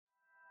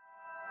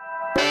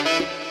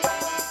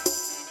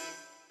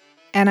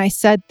and I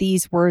said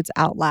these words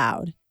out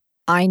loud.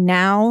 I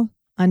now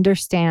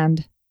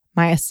understand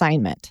my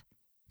assignment.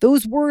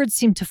 Those words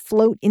seemed to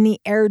float in the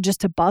air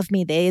just above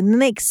me. And then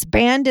they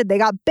expanded. They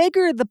got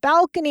bigger, the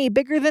balcony,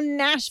 bigger than the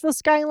Nashville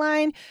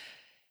skyline.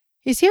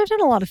 You see, I've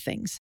done a lot of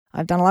things.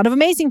 I've done a lot of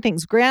amazing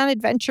things, grand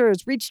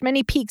adventures, reached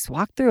many peaks,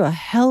 walked through a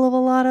hell of a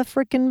lot of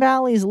freaking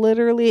valleys,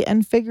 literally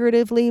and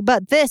figuratively.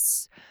 But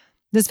this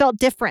felt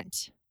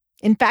different.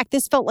 In fact,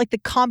 this felt like the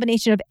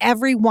combination of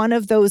every one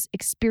of those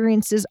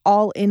experiences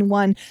all in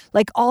one.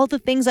 Like all the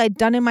things I'd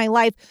done in my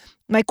life,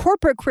 my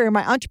corporate career,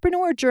 my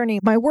entrepreneur journey,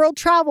 my world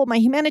travel, my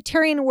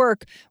humanitarian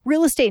work,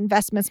 real estate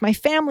investments, my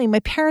family, my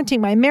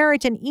parenting, my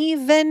marriage, and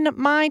even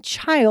my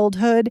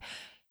childhood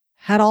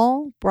had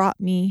all brought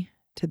me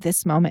to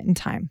this moment in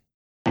time.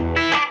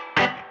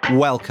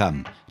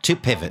 Welcome to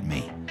Pivot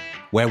Me,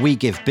 where we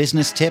give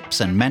business tips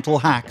and mental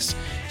hacks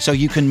so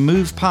you can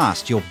move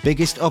past your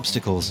biggest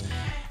obstacles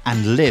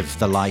and live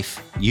the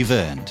life you've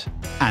earned.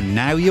 And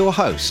now your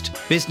host,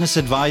 business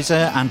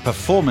advisor and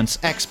performance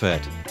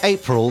expert,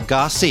 April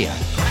Garcia.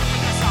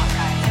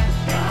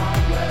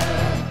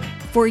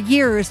 For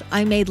years,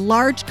 I made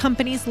large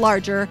companies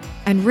larger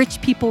and rich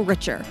people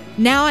richer.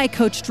 Now I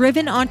coach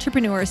driven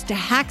entrepreneurs to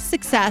hack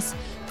success,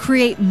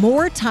 create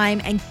more time,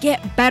 and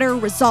get better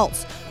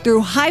results through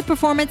high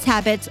performance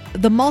habits,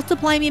 the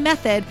Multiply Me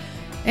method,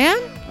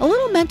 and a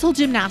little mental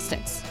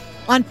gymnastics.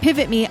 On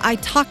Pivot Me, I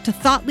talk to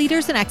thought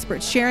leaders and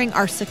experts sharing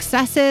our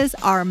successes,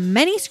 our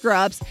many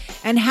screw-ups,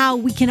 and how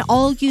we can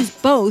all use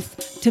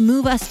both to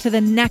move us to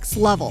the next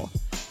level.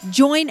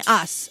 Join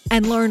us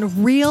and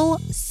learn real,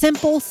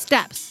 simple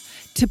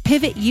steps to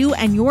pivot you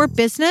and your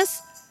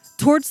business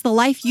towards the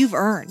life you've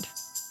earned.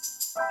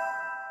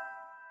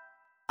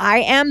 I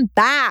am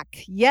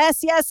back.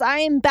 Yes, I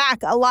am back.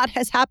 A lot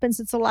has happened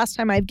since the last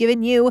time I've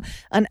given you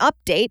an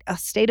update, a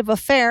state of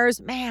affairs.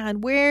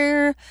 Man,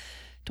 where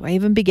do I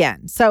even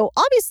begin? So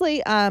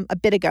obviously, a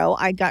bit ago,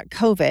 I got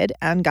COVID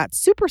and got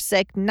super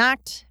sick,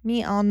 knocked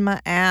me on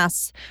my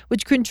ass,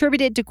 which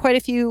contributed to quite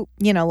a few,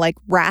 like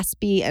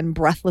raspy and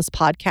breathless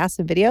podcasts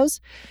and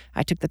videos.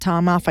 I took the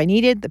time off I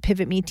needed. The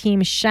Pivot Me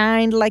team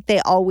shined like they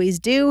always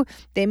do.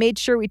 They made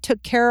sure we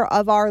took care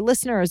of our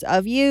listeners,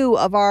 of you,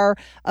 of our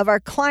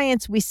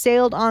clients. We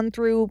sailed on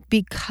through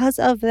because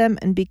of them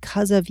and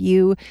because of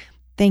you.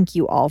 Thank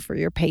you all for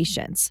your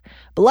patience.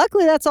 But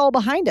luckily, that's all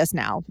behind us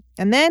now.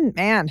 And then,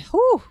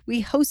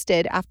 we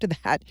hosted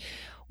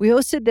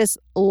this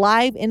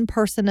live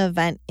in-person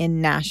event in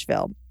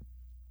Nashville.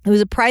 It was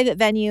a private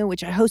venue,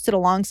 which I hosted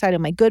alongside of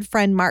my good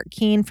friend, Mark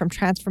Keene from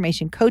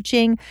Transformation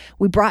Coaching.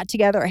 We brought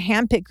together a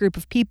handpicked group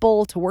of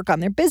people to work on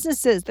their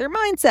businesses, their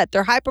mindset,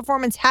 their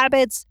high-performance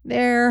habits,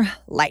 their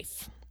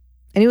life.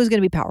 And it was going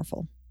to be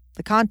powerful.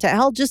 The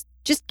content,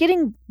 just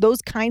getting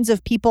those kinds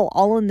of people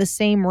all in the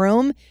same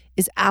room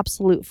is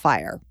absolute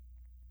fire.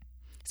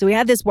 So we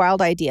had this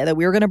wild idea that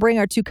we were going to bring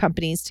our two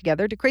companies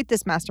together to create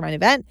this mastermind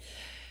event.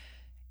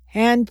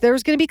 And there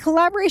was going to be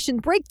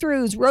collaboration,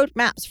 breakthroughs,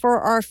 roadmaps for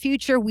our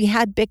future. We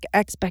had big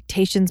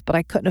expectations, but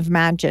I couldn't have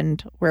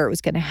imagined where it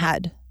was going to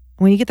head.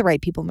 When you get the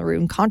right people in the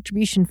room,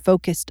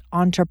 contribution-focused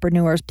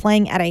entrepreneurs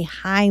playing at a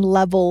high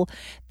level,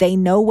 they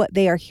know what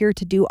they are here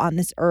to do on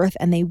this earth,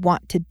 and they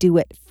want to do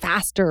it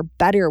faster,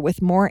 better,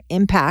 with more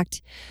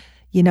impact.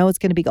 It's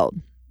going to be gold.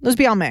 It was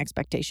beyond my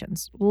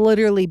expectations,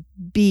 literally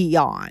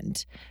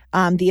beyond.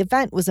 The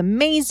event was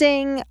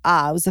amazing. It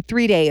was a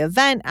 3-day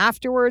event.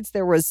 Afterwards,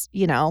 there was,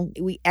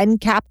 we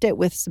end capped it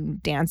with some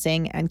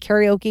dancing, and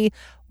karaoke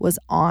was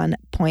on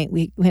point.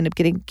 We ended up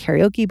getting a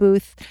karaoke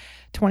booth.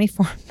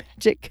 24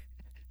 Magic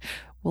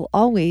will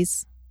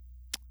always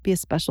be a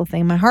special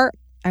thing in my heart.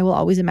 I will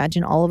always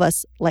imagine all of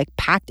us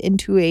packed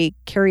into a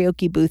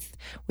karaoke booth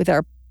with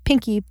our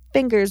pinky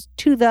fingers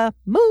to the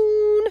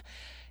moon.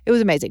 It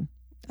was amazing.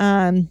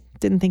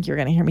 Didn't think you were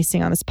going to hear me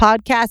sing on this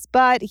podcast,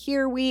 but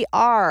here we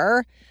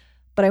are.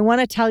 But I want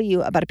to tell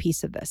you about a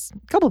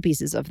couple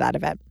pieces of that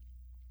event.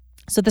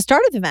 So at the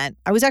start of the event,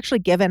 I was actually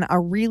given a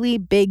really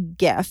big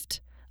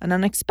gift, an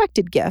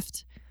unexpected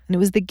gift, and it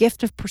was the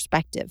gift of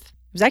perspective.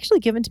 It was actually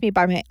given to me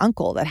by my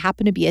uncle that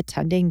happened to be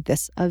attending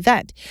this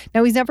event.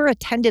 Now, he's never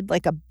attended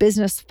a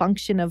business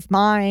function of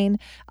mine.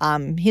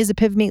 He's a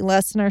Pivot Me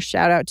listener.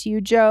 Shout out to you,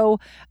 Joe.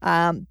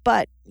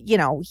 But, he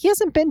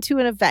hasn't been to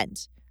an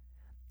event.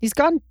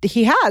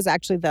 He has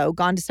actually, though,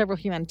 gone to several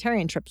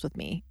humanitarian trips with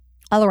me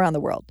all around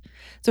the world.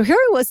 So here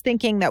I was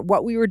thinking that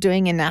what we were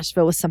doing in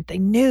Nashville was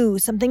something new,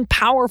 something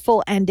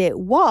powerful, and it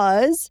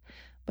was.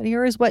 But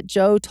here is what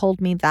Joe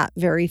told me that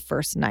very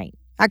first night.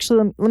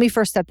 Actually, let me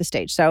first set the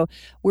stage. So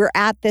we're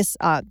at this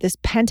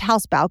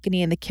penthouse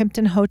balcony in the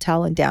Kimpton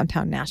Hotel in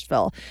downtown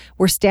Nashville.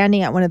 We're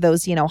standing at one of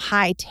those,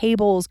 high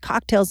tables,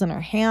 cocktails in our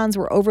hands.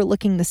 We're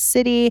overlooking the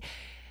city.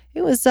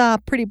 It was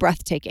pretty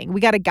breathtaking.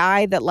 We got a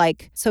guy that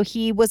so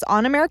he was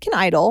on American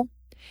Idol.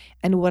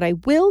 And what I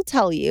will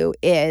tell you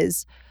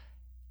is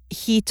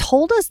he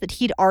told us that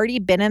he'd already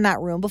been in that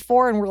room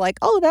before. And we're like,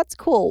 oh, that's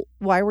cool.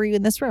 Why were you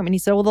in this room? And he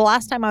said, well, the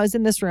last time I was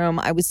in this room,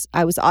 I was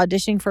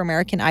auditioning for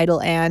American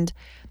Idol. And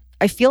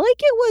I feel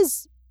like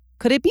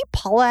could it be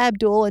Paula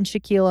Abdul and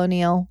Shaquille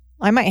O'Neal?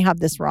 I might have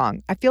this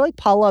wrong. I feel like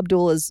Paula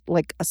Abdul is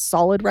like a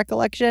solid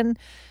recollection,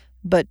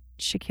 but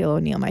Shaquille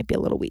O'Neal might be a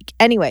little weak.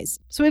 Anyways,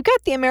 so we've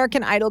got the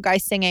American Idol guy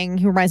singing,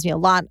 who reminds me a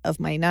lot of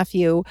my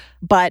nephew,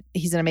 but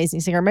he's an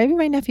amazing singer. Maybe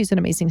my nephew's an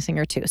amazing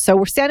singer too. So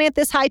we're standing at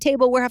this high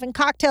table. We're having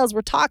cocktails.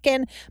 We're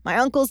talking. My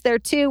uncle's there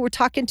too. We're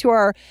talking to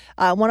our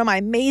one of my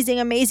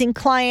amazing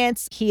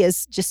clients. He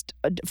is just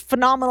a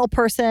phenomenal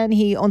person.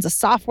 He owns a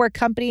software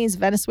company. He's a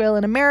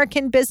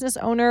Venezuelan-American business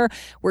owner.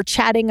 We're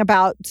chatting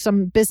about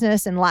some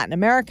business in Latin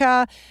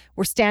America.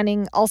 We're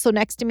standing also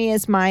next to me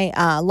is my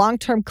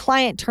long-term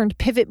client turned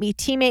Pivot Me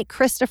teammate,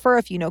 Christopher.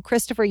 If you know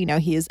Christopher, you know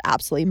he is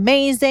absolutely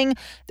amazing.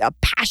 A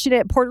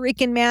passionate Puerto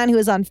Rican man who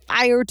is on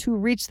fire to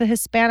reach the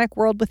Hispanic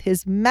world with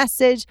his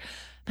message.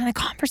 And the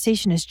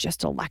conversation is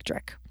just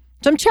electric.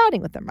 So I'm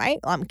chatting with him, right?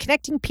 I'm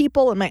connecting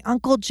people, and my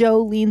Uncle Joe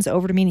leans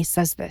over to me and he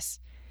says this.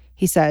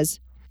 He says,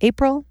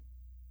 April,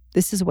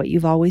 this is what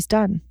you've always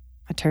done.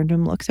 I turned to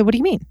him and looked. So what do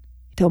you mean?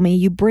 He told me,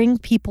 you bring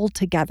people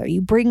together.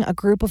 You bring a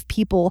group of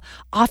people,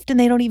 often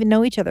they don't even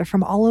know each other,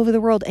 from all over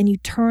the world, and you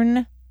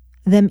turn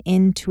them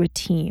into a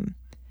team.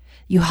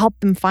 You help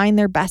them find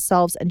their best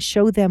selves and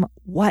show them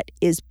what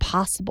is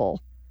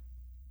possible.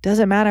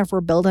 Doesn't matter if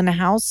we're building a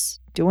house,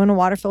 doing a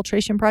water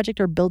filtration project,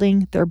 or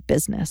building their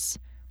business.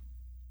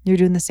 You're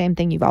doing the same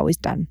thing you've always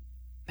done.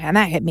 Man,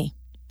 that hit me.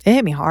 It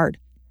hit me hard.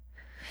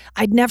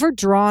 I'd never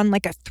drawn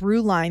like a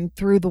through line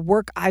through the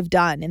work I've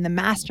done in the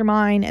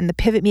mastermind and the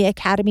Pivot Me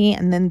Academy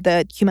and then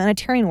the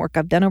humanitarian work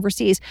I've done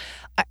overseas.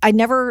 I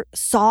never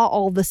saw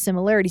all the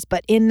similarities,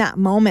 but in that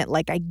moment,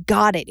 like I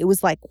got it. It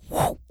was like,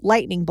 whoo,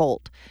 lightning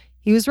bolt.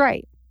 He was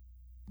right.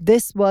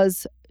 This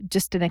was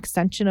just an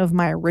extension of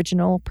my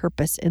original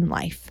purpose in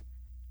life.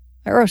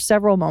 There were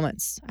several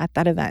moments at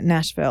that event in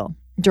Nashville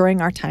during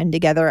our time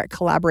together at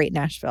Collaborate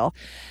Nashville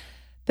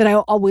that I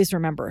always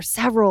remember.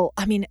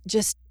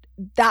 Just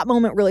that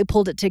moment really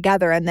pulled it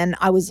together. And then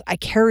I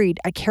carried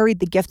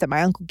the gift that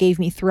my uncle gave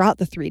me throughout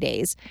the 3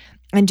 days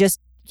and just,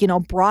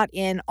 brought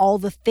in all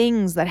the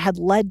things that had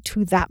led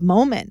to that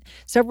moment.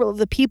 Several of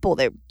the people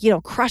that,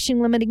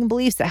 crushing limiting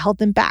beliefs that held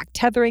them back,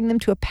 tethering them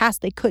to a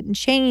past they couldn't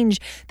change.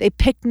 They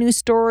picked new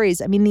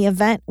stories. I mean, the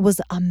event was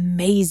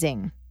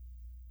amazing.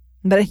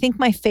 But I think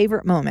my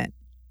favorite moment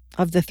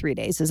of the 3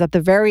 days is at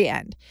the very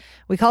end.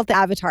 We call it the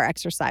avatar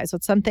exercise. So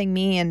it's something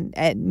me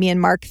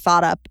and Mark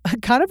thought up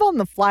kind of on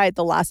the fly at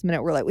the last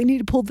minute. We're like, we need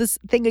to pull this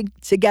thing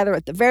together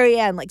at the very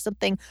end, like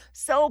something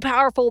so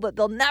powerful that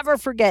they'll never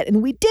forget.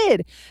 And we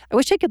did. I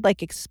wish I could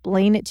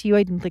explain it to you.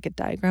 I didn't like a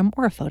diagram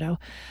or a photo.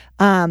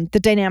 The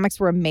dynamics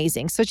were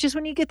amazing. So it's just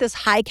when you get this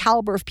high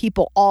caliber of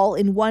people all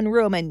in one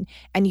room and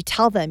you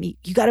tell them you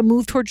got to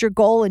move towards your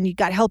goal and you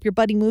got to help your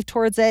buddy move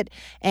towards it.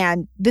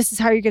 And this is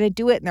how you're going to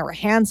do it. And there were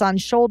hands on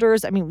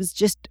shoulders. I mean, it was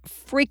just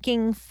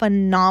freaking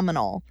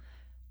phenomenal.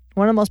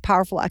 One of the most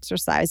powerful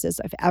exercises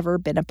I've ever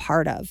been a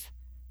part of.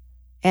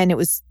 And I'm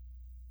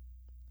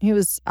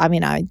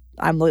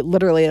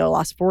literally at a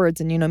loss for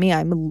words. And you know me,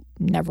 I'm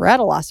never at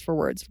a loss for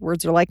words.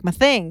 Words are like my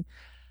thing.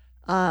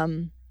 I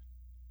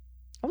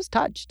was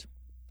touched.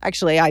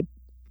 Actually,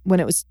 when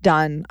it was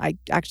done, I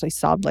actually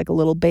sobbed like a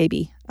little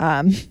baby.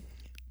 In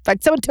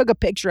fact, someone took a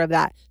picture of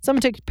that.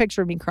 Someone took a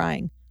picture of me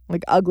crying,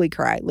 like ugly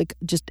cry, like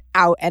just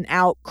out and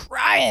out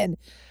crying.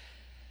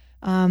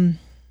 I'll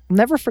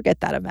never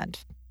forget that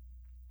event.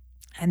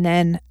 And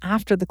then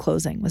after the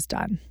closing was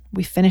done,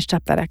 we finished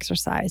up that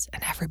exercise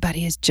and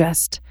everybody is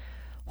just,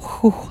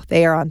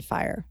 they are on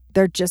fire.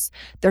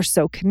 They're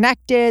so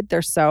connected.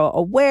 They're so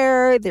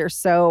aware. They're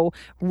so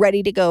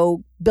ready to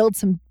go build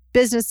some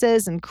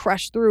businesses and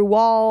crush through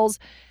walls.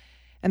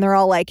 And they're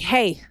all like,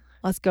 hey,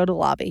 let's go to the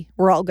lobby.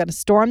 We're all going to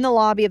storm the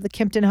lobby of the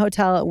Kimpton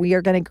Hotel and we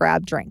are going to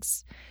grab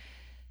drinks.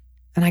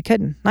 And I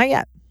couldn't, not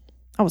yet.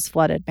 I was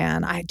flooded,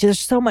 man. There's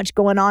so much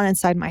going on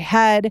inside my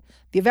head.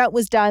 The event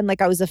was done.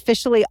 Like I was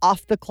officially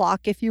off the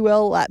clock, if you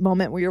will, that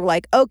moment where you're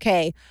like,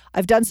 okay,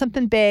 I've done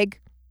something big.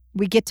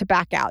 We get to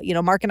back out.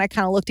 Mark and I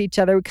kind of looked at each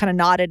other. We kind of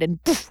nodded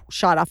and poof,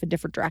 shot off in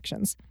different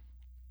directions.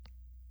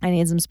 I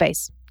needed some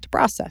space to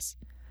process.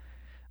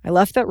 I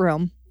left that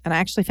room and I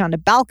actually found a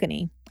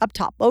balcony up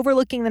top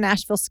overlooking the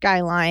Nashville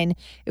skyline.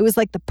 It was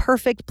like the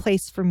perfect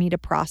place for me to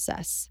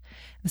process.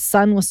 The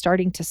sun was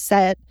starting to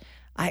set.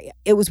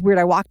 It was weird.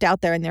 I walked out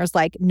there and there's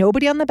like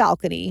nobody on the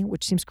balcony,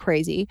 which seems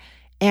crazy.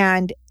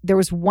 And there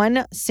was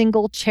one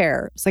single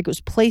chair. It's like it was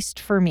placed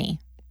for me.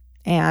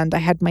 And I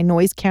had my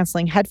noise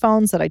canceling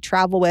headphones that I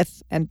travel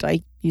with and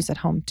I use at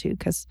home too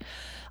because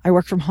I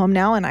work from home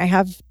now and I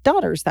have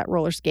daughters that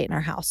roller skate in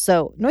our house.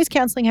 So noise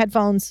canceling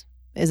headphones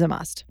is a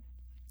must.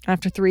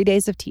 After 3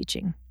 days of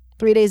teaching,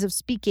 3 days of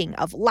speaking,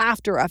 of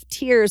laughter, of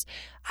tears,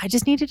 I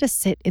just needed to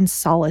sit in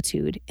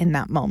solitude in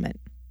that moment.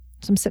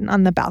 So I'm sitting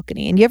on the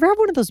balcony. And you ever have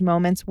one of those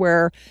moments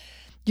where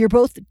you're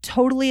both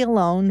totally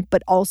alone,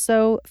 but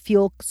also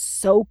feel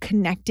so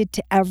connected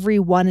to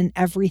everyone and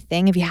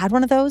everything? Have you had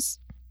one of those?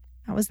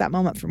 That was that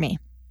moment for me.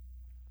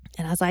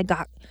 And as I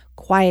got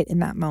quiet in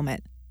that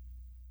moment,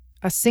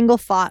 a single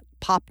thought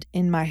popped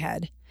in my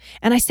head.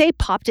 And I say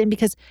popped in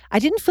because I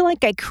didn't feel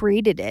like I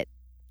created it.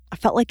 I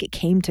felt like it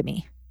came to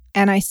me.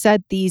 And I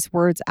said these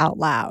words out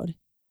loud.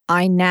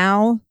 I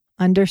now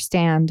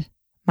understand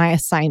my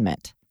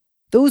assignment.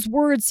 Those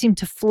words seemed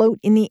to float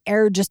in the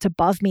air just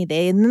above me.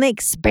 And then they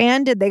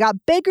expanded. They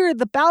got bigger,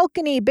 the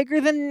balcony,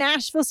 bigger than the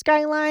Nashville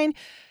skyline.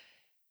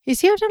 You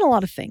see, I've done a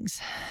lot of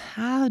things.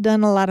 I've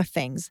done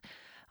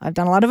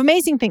a lot of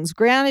amazing things,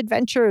 grand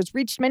adventures,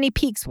 reached many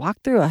peaks,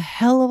 walked through a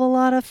hell of a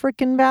lot of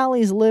freaking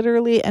valleys,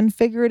 literally and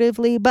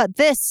figuratively. But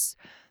this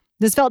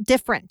felt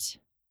different.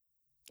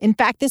 In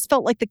fact, this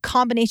felt like the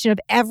combination of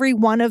every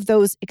one of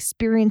those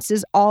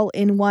experiences all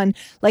in one.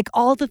 Like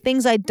all the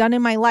things I'd done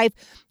in my life,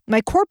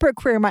 my corporate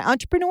career, my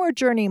entrepreneur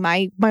journey,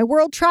 my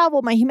world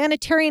travel, my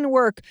humanitarian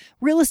work,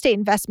 real estate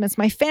investments,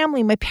 my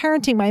family, my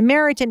parenting, my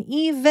marriage, and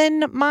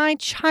even my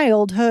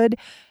childhood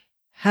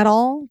had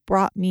all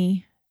brought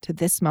me to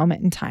this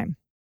moment in time.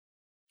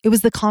 It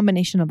was the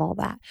combination of all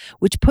that,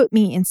 which put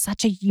me in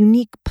such a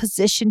unique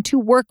position to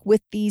work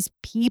with these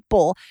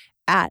people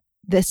at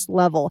this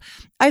level.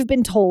 I've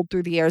been told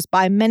through the years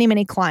by many,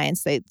 many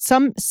clients that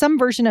some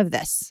version of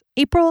this.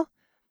 April,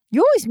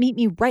 you always meet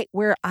me right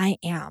where I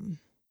am.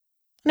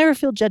 I never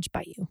feel judged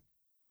by you.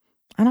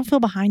 I don't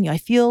feel behind you. I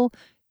feel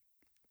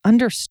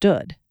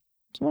understood.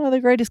 It's one of the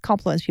greatest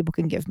compliments people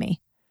can give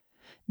me.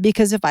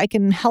 Because if I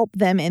can help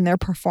them in their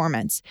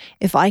performance,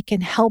 if I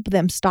can help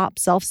them stop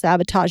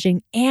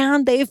self-sabotaging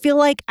and they feel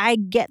like I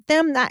get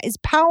them, that is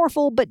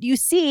powerful. But you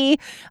see,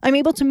 I'm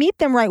able to meet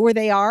them right where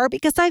they are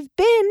because I've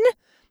been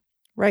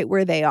right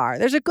where they are.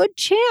 There's a good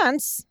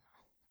chance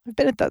I've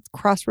been at that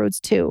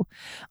crossroads too.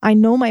 I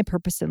know my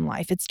purpose in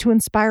life. It's to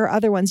inspire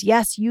other ones.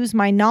 Yes, use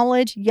my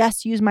knowledge.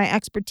 Yes, use my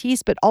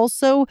expertise, but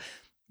also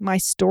my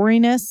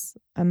storiness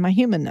and my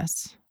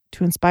humanness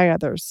to inspire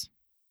others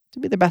to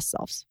be their best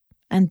selves.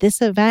 And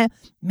this event,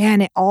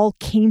 man, it all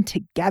came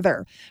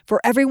together.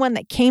 For everyone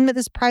that came to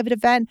this private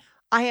event,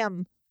 I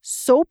am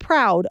so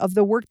proud of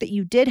the work that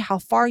you did, how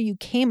far you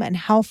came, and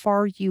how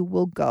far you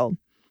will go.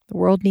 The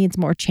world needs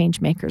more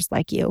change makers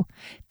like you.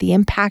 The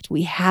impact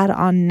we had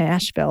on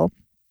Nashville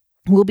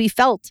will be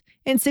felt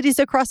in cities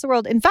across the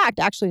world. In fact,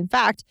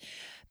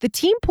 the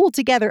team pulled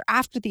together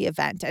after the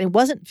event, and it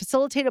wasn't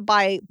facilitated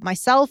by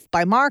myself,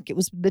 by Mark. It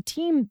was the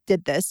team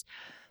did this.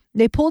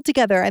 They pulled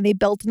together and they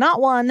built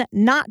not one,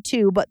 not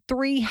two, but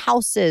 3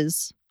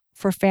 houses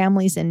for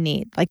families in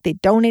need. Like they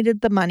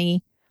donated the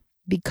money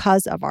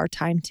because of our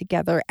time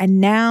together.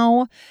 And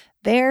now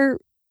they're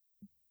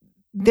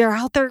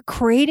out there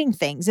creating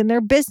things in their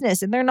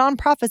business, in their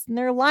nonprofits, in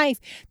their life.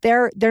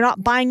 They're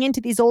not buying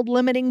into these old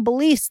limiting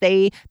beliefs.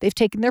 They've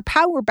taken their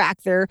power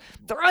back. They're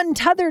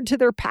untethered to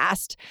their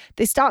past.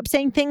 They stopped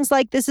saying things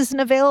like, this isn't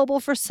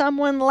available for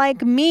someone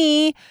like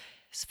me.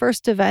 This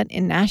first event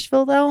in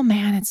Nashville, though,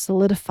 man, it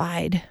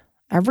solidified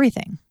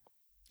everything.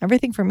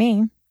 Everything for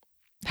me.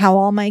 How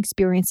all my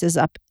experiences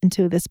up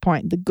until this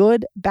point, the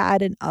good,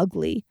 bad, and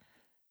ugly,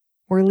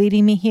 were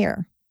leading me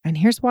here. And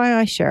here's why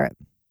I share it.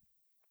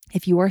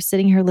 If you are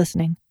sitting here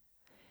listening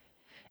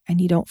and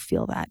you don't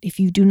feel that, if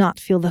you do not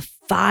feel the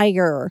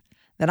fire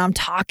that I'm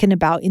talking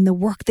about in the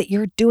work that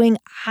you're doing,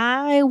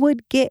 I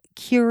would get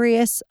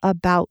curious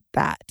about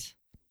that.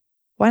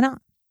 Why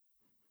not?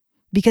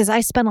 Because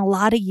I spent a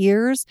lot of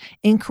years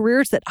in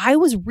careers that I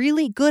was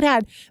really good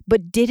at,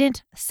 but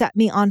didn't set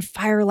me on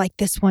fire like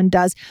this one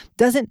does.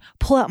 Doesn't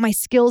pull out my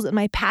skills and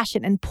my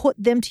passion and put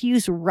them to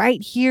use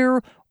right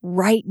here,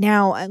 right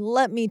now. And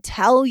let me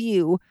tell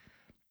you,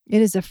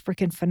 it is a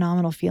freaking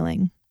phenomenal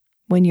feeling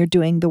when you're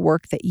doing the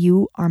work that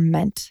you are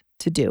meant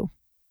to do.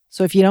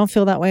 So if you don't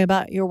feel that way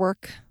about your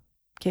work,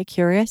 get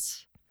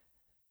curious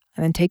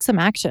and then take some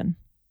action.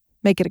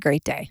 Make it a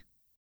great day.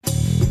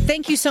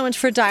 Thank you so much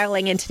for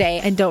dialing in today.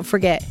 And don't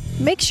forget,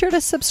 make sure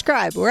to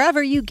subscribe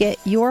wherever you get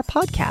your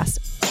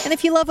podcast. And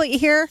if you love what you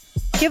hear,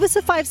 give us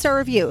a 5-star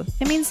review.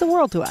 It means the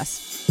world to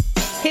us.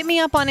 Hit me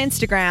up on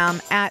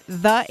Instagram at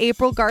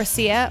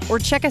 @TheAprilGarcia or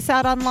check us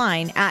out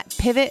online at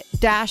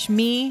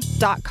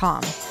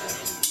pivot-me.com.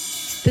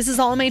 This is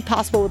all made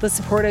possible with the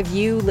support of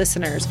you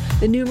listeners,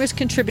 the numerous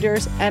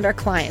contributors, and our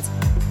clients.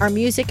 Our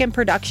music and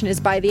production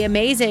is by the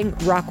amazing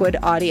Rockwood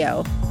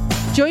Audio.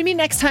 Join me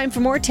next time for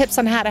more tips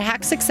on how to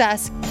hack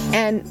success.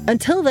 And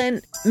until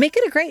then, make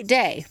it a great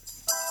day.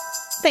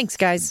 Thanks,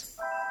 guys.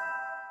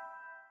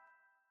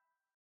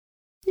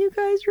 You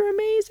guys are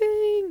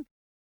amazing.